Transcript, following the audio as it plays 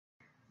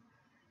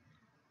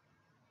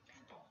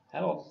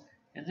Hello,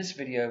 in this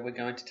video we're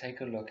going to take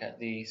a look at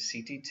the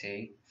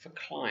CTT for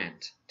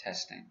client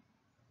testing.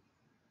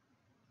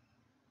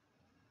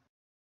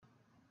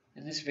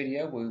 In this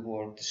video we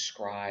will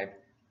describe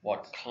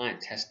what client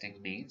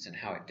testing means and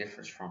how it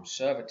differs from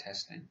server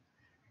testing.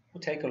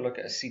 We'll take a look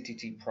at a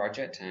CTT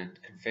project and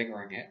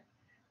configuring it.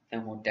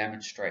 Then we'll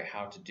demonstrate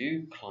how to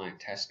do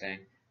client testing,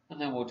 and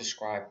then we'll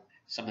describe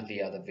some of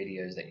the other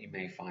videos that you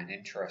may find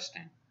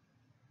interesting.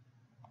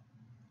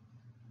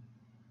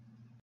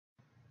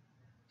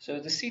 So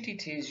the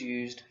CTT is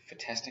used for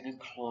testing a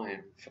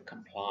client for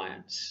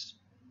compliance.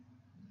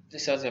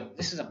 This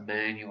is a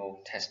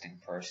manual testing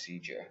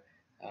procedure.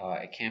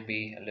 It can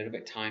be a little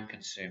bit time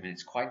consuming.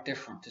 It's quite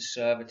different to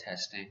server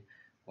testing,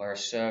 where a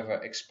server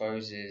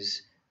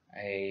exposes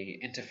an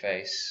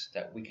interface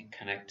that we can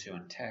connect to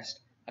and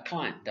test. A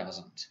client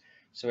doesn't.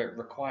 So it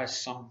requires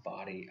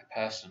somebody, a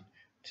person,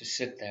 to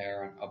sit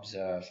there and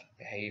observe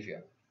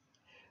behavior.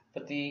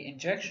 But the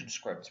injection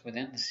scripts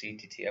within the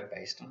CTT are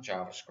based on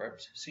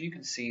JavaScript, so you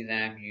can see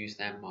them, use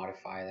them,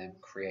 modify them,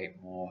 create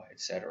more,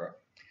 etc.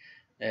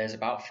 There's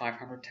about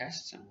 500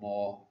 tests and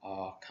more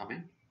are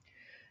coming.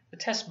 The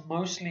tests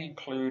mostly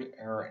include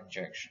error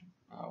injection.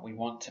 We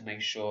want to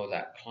make sure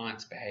that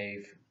clients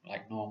behave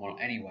like normal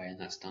anyway, and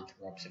that's done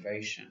through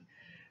observation.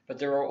 But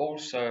there are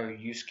also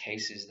use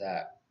cases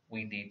that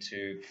we need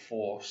to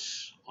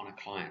force on a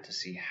client to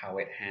see how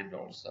it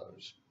handles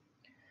those.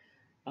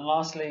 And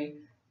lastly,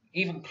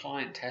 even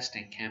client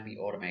testing can be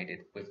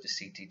automated with the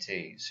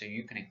CTT, so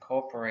you can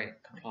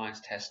incorporate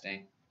compliance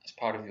testing as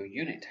part of your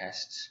unit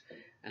tests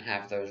and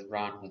have those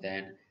run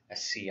within a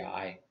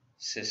CI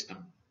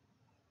system.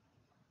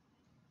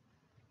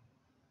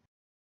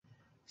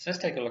 So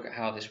let's take a look at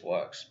how this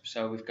works.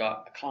 So we've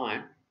got a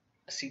client,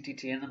 a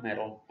CTT in the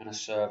middle, and a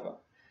server.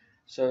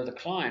 So the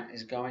client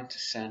is going to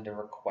send a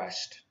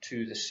request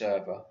to the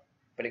server,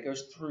 but it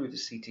goes through the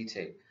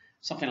CTT.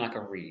 Something like a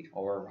read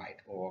or a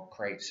write or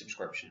create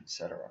subscription,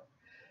 etc.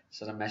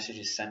 So the message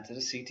is sent to the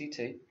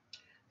CTT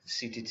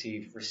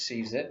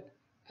receives it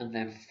and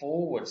then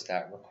forwards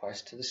that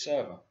request to the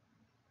server.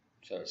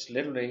 So it's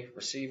literally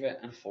receive it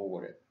and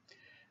forward it.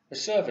 The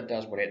server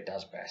does what it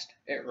does best.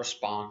 It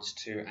responds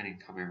to an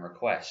incoming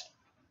request.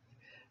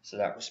 So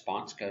that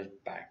response goes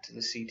back to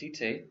the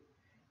CTT,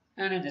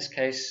 and in this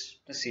case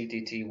the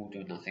CTT will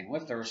do nothing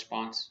with the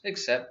response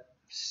except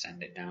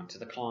send it down to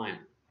the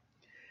client.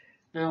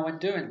 Now, when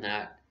doing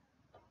that,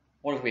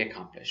 what have we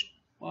accomplished?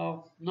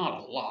 Well, not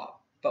a lot,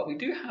 but we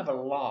do have a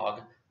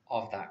log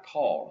of that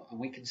call, and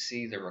we can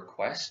see the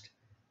request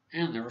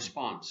and the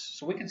response.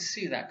 So we can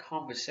see that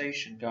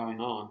conversation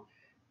going on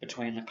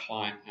between the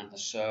client and the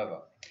server.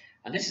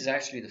 And this is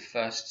actually the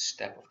first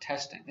step of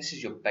testing. This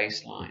is your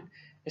baseline.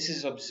 This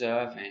is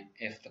observing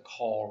if the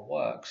call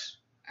works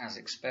as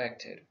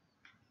expected.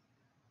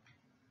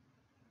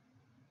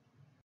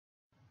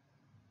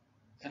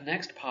 The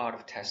next part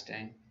of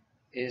testing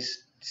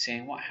is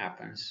seeing what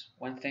happens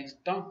when things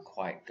don't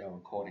quite go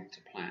according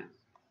to plan.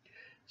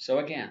 So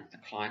again, the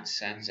client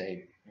sends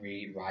a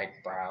read,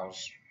 write,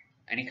 browse,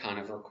 any kind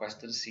of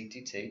request to the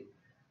CTT,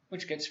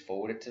 which gets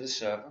forwarded to the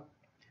server.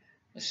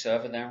 The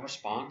server then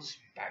responds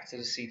back to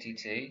the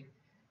CTT,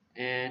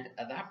 and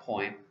at that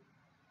point,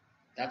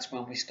 that's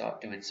when we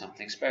start doing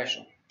something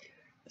special.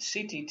 The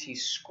CTT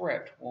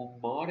script will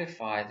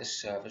modify the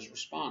server's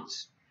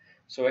response.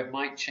 So it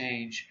might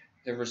change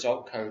the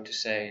result code to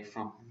say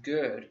from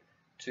good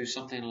to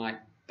something like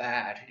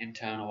bad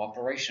internal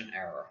operation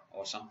error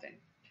or something.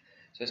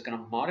 So it's going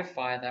to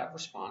modify that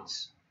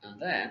response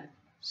and then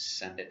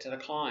send it to the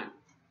client.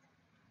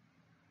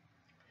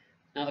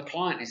 Now the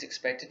client is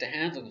expected to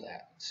handle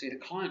that. See, the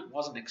client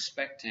wasn't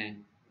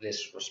expecting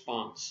this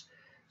response.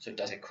 So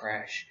does it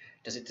crash?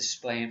 Does it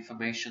display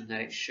information that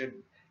it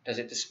shouldn't? Does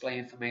it display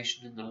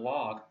information in the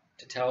log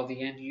to tell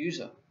the end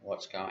user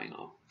what's going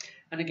on?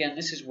 And again,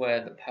 this is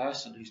where the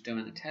person who's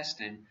doing the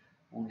testing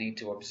will need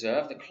to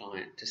observe the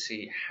client to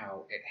see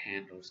how it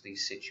handles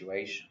these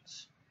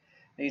situations.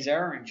 These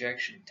error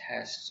injection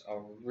tests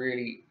are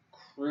really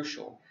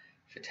crucial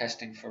for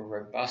testing for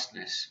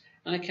robustness,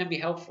 and it can be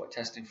helpful at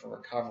testing for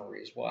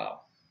recovery as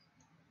well.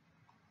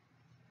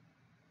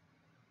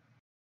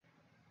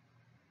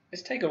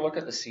 Let's take a look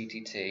at the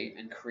CTT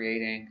and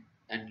creating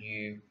a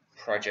new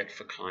project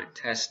for client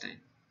testing.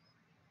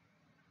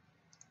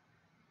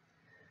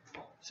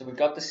 So we've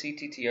got the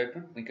CTT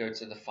open. We go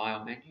to the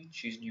File menu,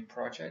 choose New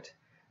Project.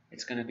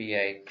 It's going to be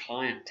a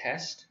client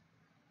test,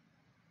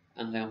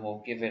 and then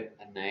we'll give it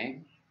a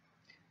name,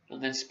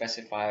 and then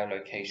specify a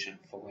location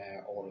for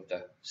where all of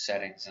the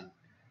settings and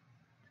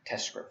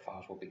test script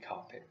files will be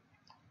copied.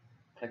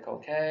 Click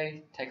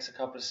OK. Takes a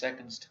couple of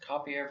seconds to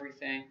copy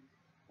everything.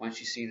 Once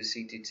you see the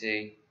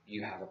CTT,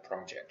 you have a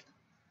project.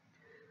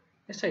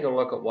 Let's take a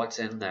look at what's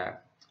in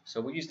there.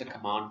 So we'll use the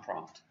command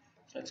prompt.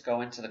 So let's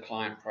go into the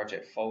client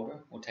project folder.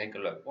 We'll take a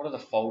look. What are the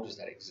folders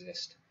that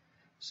exist?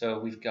 So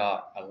we've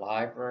got a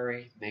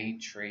library,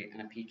 main tree,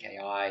 and a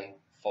PKI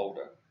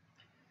folder.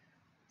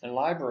 The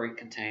library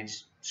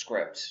contains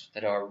scripts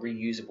that are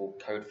reusable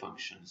code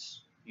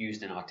functions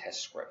used in our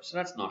test script, so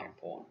that's not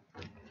important.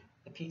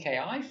 The The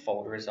PKI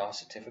folder is our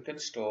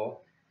certificate store,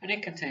 and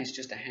it contains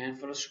just a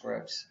handful of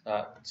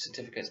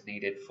certificates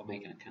needed for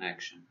making a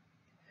connection.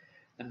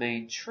 The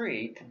main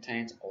tree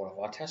contains all of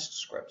our test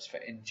scripts for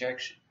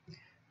injection.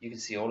 You can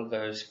see all of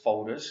those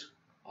folders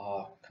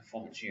are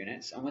conformance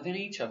units, and within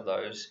each of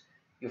those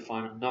you'll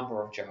find a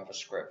number of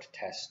JavaScript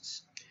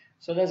tests.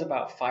 So there's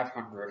about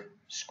 500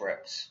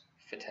 scripts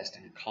for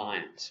testing a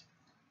client.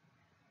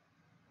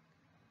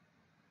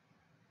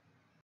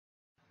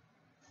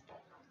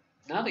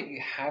 Now that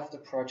you have the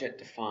project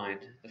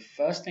defined, the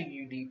first thing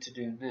you need to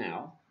do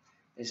now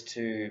is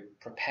to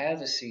prepare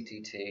the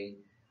CTT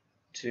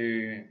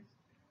to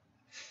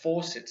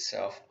force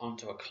itself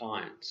onto a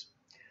client.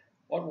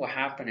 What will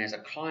happen is a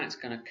client's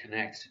going to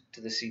connect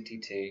to the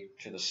CTT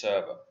to the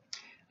server,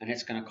 and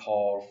it's going to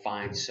call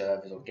find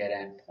servers or get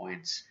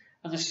endpoints,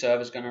 and the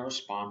server is going to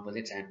respond with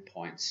its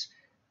endpoints.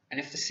 And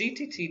if the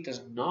CTT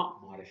does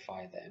not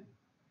modify them,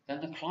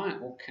 then the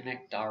client will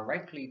connect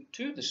directly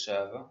to the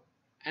server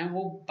and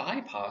will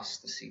bypass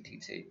the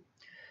CTT.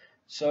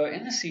 So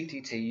in the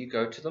CTT, you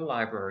go to the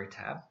Library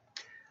tab,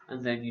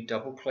 and then you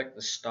double-click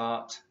the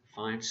Start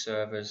Find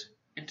Servers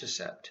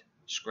Intercept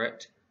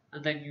script,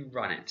 and then you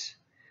run it.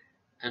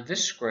 And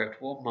this script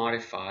will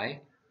modify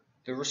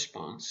the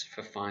response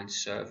for find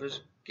servers,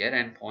 get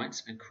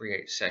endpoints, and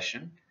create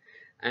session,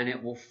 and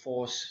it will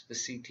force the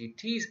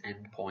CTT's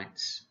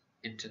endpoints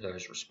into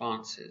those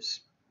responses.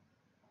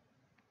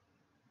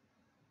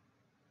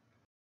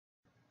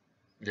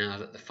 Now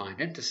that the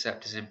find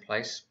intercept is in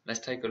place,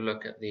 let's take a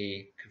look at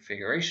the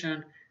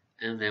configuration,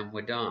 and then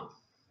we're done.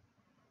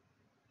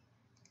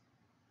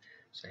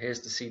 So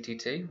here's the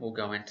CTT. We'll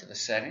go into the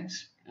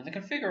settings, and the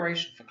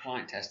configuration for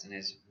client testing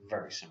is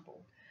very simple.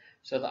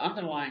 So the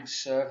underlying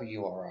server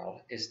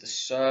URL is the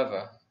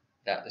server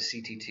that the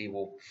CTT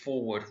will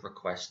forward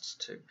requests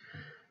to.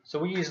 So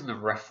we're using the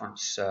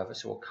reference server,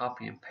 so we'll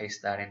copy and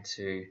paste that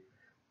into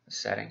the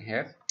setting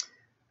here.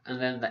 And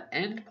then the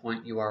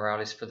endpoint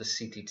URL is for the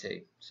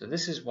CTT. So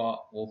this is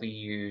what will be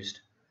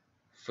used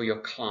for your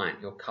client.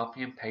 You'll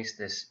copy and paste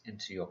this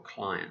into your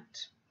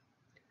client.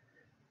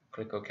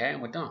 Click OK,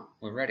 and we're done.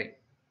 We're ready.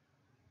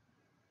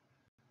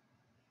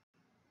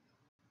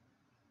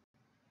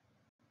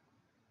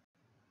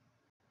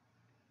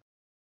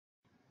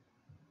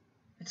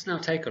 Let's now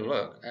take a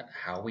look at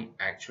how we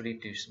actually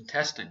do some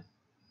testing.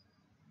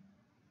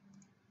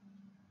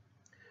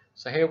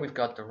 So here we've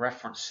got the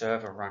reference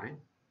server running,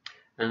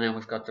 and then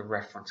we've got the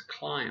reference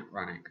client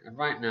running. And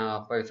right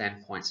now, both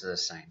endpoints are the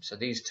same. So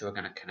these two are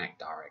going to connect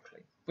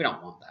directly. We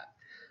don't want that.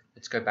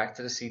 Let's go back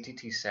to the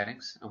CTT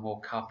settings, and we'll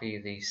copy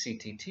the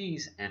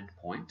CTT's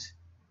endpoint.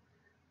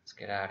 Let's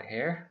get out of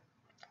here,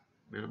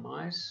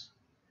 minimize.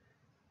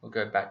 We'll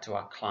go back to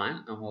our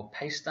client, and we'll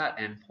paste that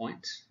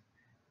endpoint.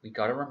 We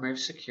got to remove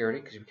security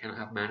because we can't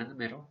have man in the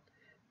middle,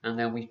 and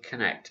then we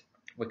connect.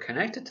 We're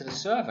connected to the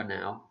server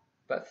now,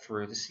 but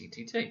through the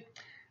CTT.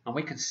 And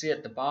we can see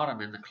at the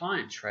bottom in the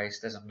client trace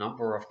there's a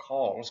number of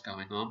calls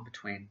going on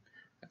between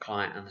the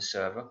client and the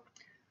server,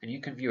 and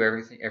you can view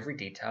every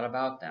detail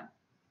about them.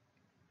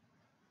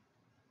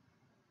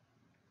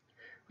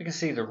 We can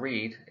see the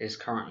read is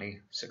currently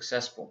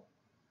successful.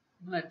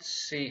 Let's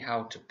see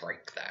how to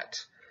break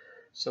that.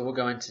 So we'll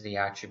go into the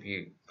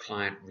attribute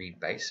client read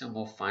base, and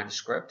we'll find a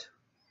script.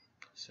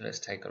 So let's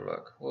take a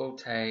look. We'll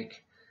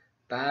take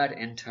bad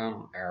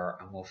internal error,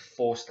 and we'll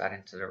force that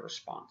into the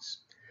response.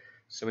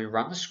 So we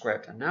run the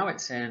script, and now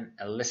it's in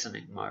a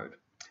listening mode.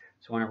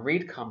 So when a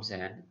read comes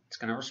in, it's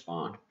going to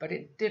respond, but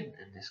it didn't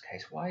in this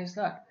case. Why is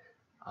that?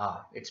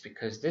 It's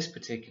because this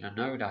particular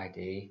node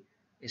ID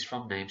is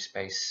from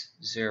namespace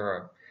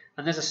 0.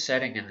 And there's a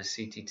setting in the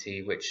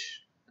CTT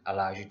which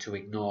allows you to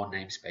ignore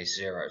namespace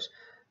zeros,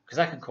 because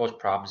that can cause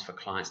problems for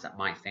clients that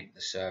might think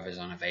the server is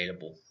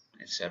unavailable,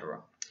 etc.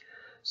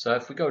 So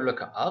if we go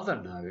look at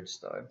other nodes,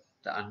 though,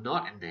 that are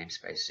not in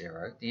namespace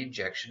 0, the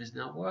injection is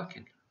now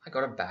working. I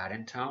got a bad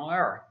internal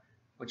error,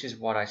 which is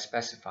what I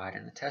specified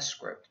in the test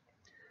script.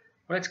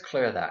 Well, let's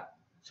clear that.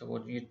 So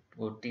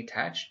we'll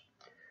detach.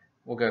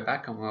 We'll go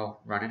back and we'll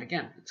run it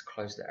again. Let's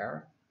close the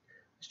error.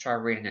 Let's try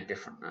reading a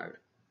different node.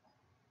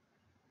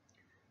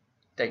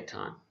 Date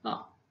time.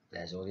 Oh,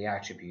 there's all the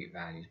attribute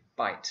values.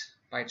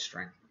 Byte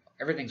string.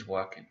 Everything's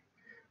working.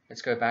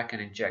 Let's go back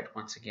and inject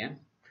once again.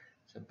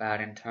 So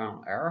bad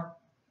internal error.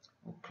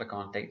 We'll click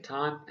on date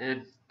time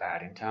and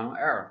bad internal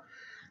error.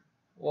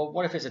 Well,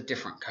 what if it's a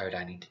different code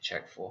I need to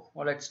check for?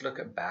 Well, let's look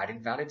at bad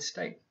invalid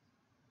state.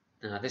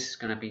 Now this is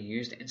going to be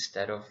used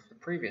instead of the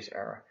previous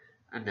error,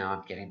 and now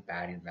I'm getting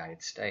bad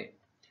invalid state.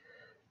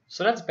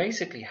 So that's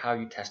basically how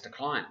you test a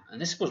client.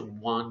 And this was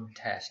one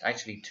test,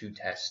 actually 2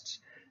 tests,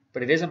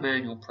 but it is a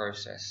manual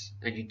process,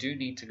 and you do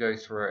need to go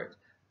through it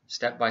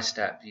step by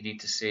step. You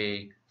need to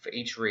see for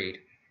each read,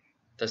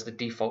 does the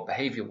default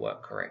behavior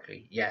work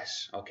correctly?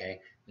 Yes. Okay.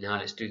 Now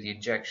let's do the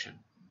injection.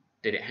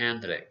 Did it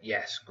handle it?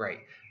 Yes. Great.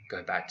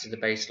 Go back to the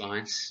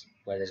baselines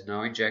where there's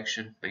no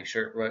injection. Make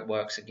sure it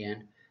works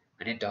again.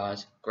 And it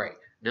does. Great.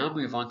 Now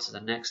move on to the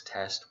next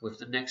test with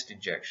the next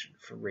injection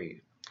for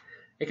read.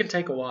 It can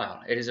take a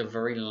while. It is a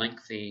very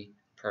lengthy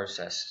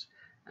process.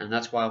 And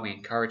that's why we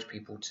encourage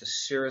people to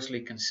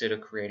seriously consider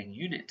creating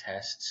unit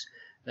tests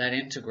that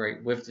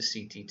integrate with the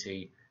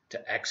CTT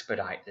to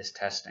expedite this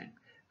testing.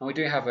 And we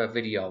do have a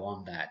video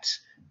on that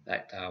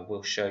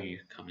we'll show you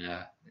coming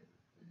at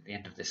the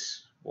end of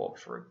this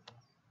walkthrough.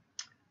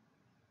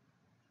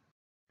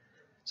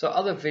 So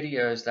other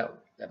videos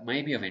that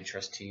may be of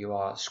interest to you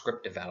are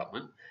script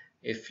development.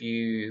 If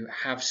you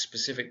have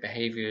specific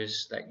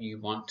behaviors that you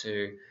want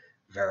to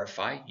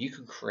verify, you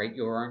can create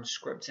your own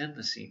scripts in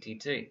the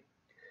CTT.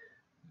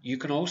 You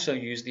can also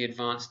use the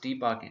advanced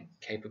debugging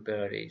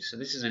capability. So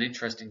this is an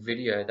interesting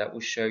video that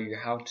will show you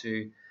how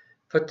to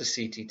put the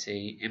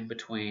CTT in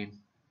between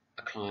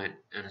a client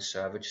and a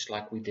server, just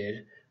like we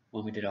did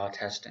when we did our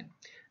testing,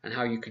 and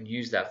how you can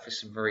use that for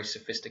some very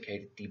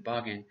sophisticated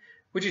debugging,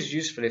 which is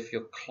useful if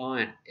your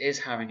client is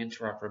having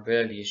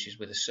interoperability issues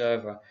with a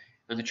server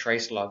and the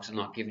trace logs are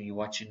not giving you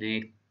what you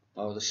need,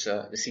 or the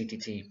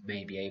CTT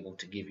may be able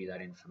to give you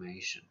that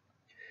information.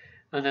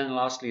 And then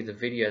lastly, the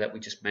video that we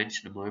just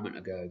mentioned a moment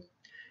ago.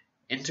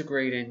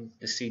 Integrating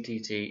the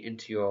CTT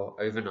into your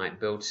overnight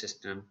build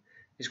system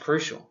is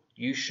crucial.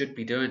 You should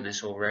be doing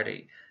this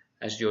already.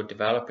 As your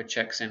developer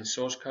checks in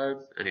source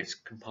code and it's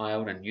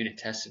compiled and unit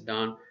tests are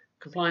done,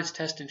 compliance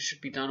testing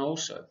should be done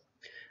also.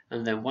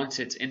 And then once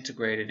it's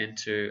integrated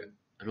into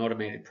an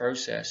automated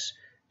process,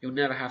 you'll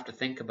never have to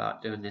think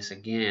about doing this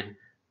again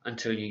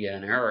until you get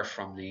an error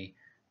from the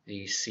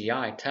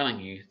CI telling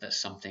you that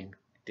something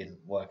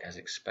didn't work as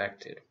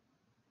expected.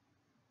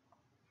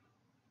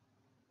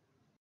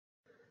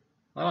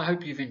 Well, I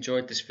hope you've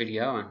enjoyed this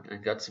video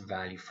and got some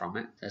value from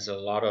it. There's a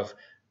lot of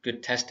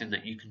good testing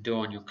that you can do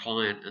on your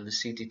client, and the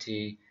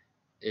CTT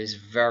is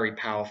very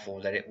powerful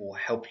that it will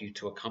help you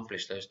to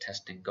accomplish those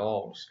testing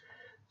goals.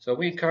 So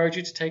we encourage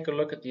you to take a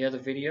look at the other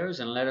videos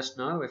and let us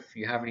know if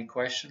you have any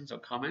questions or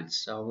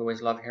comments. We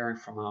always love hearing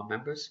from our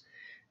members,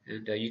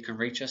 and you can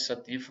reach us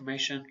at the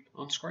information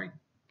on screen.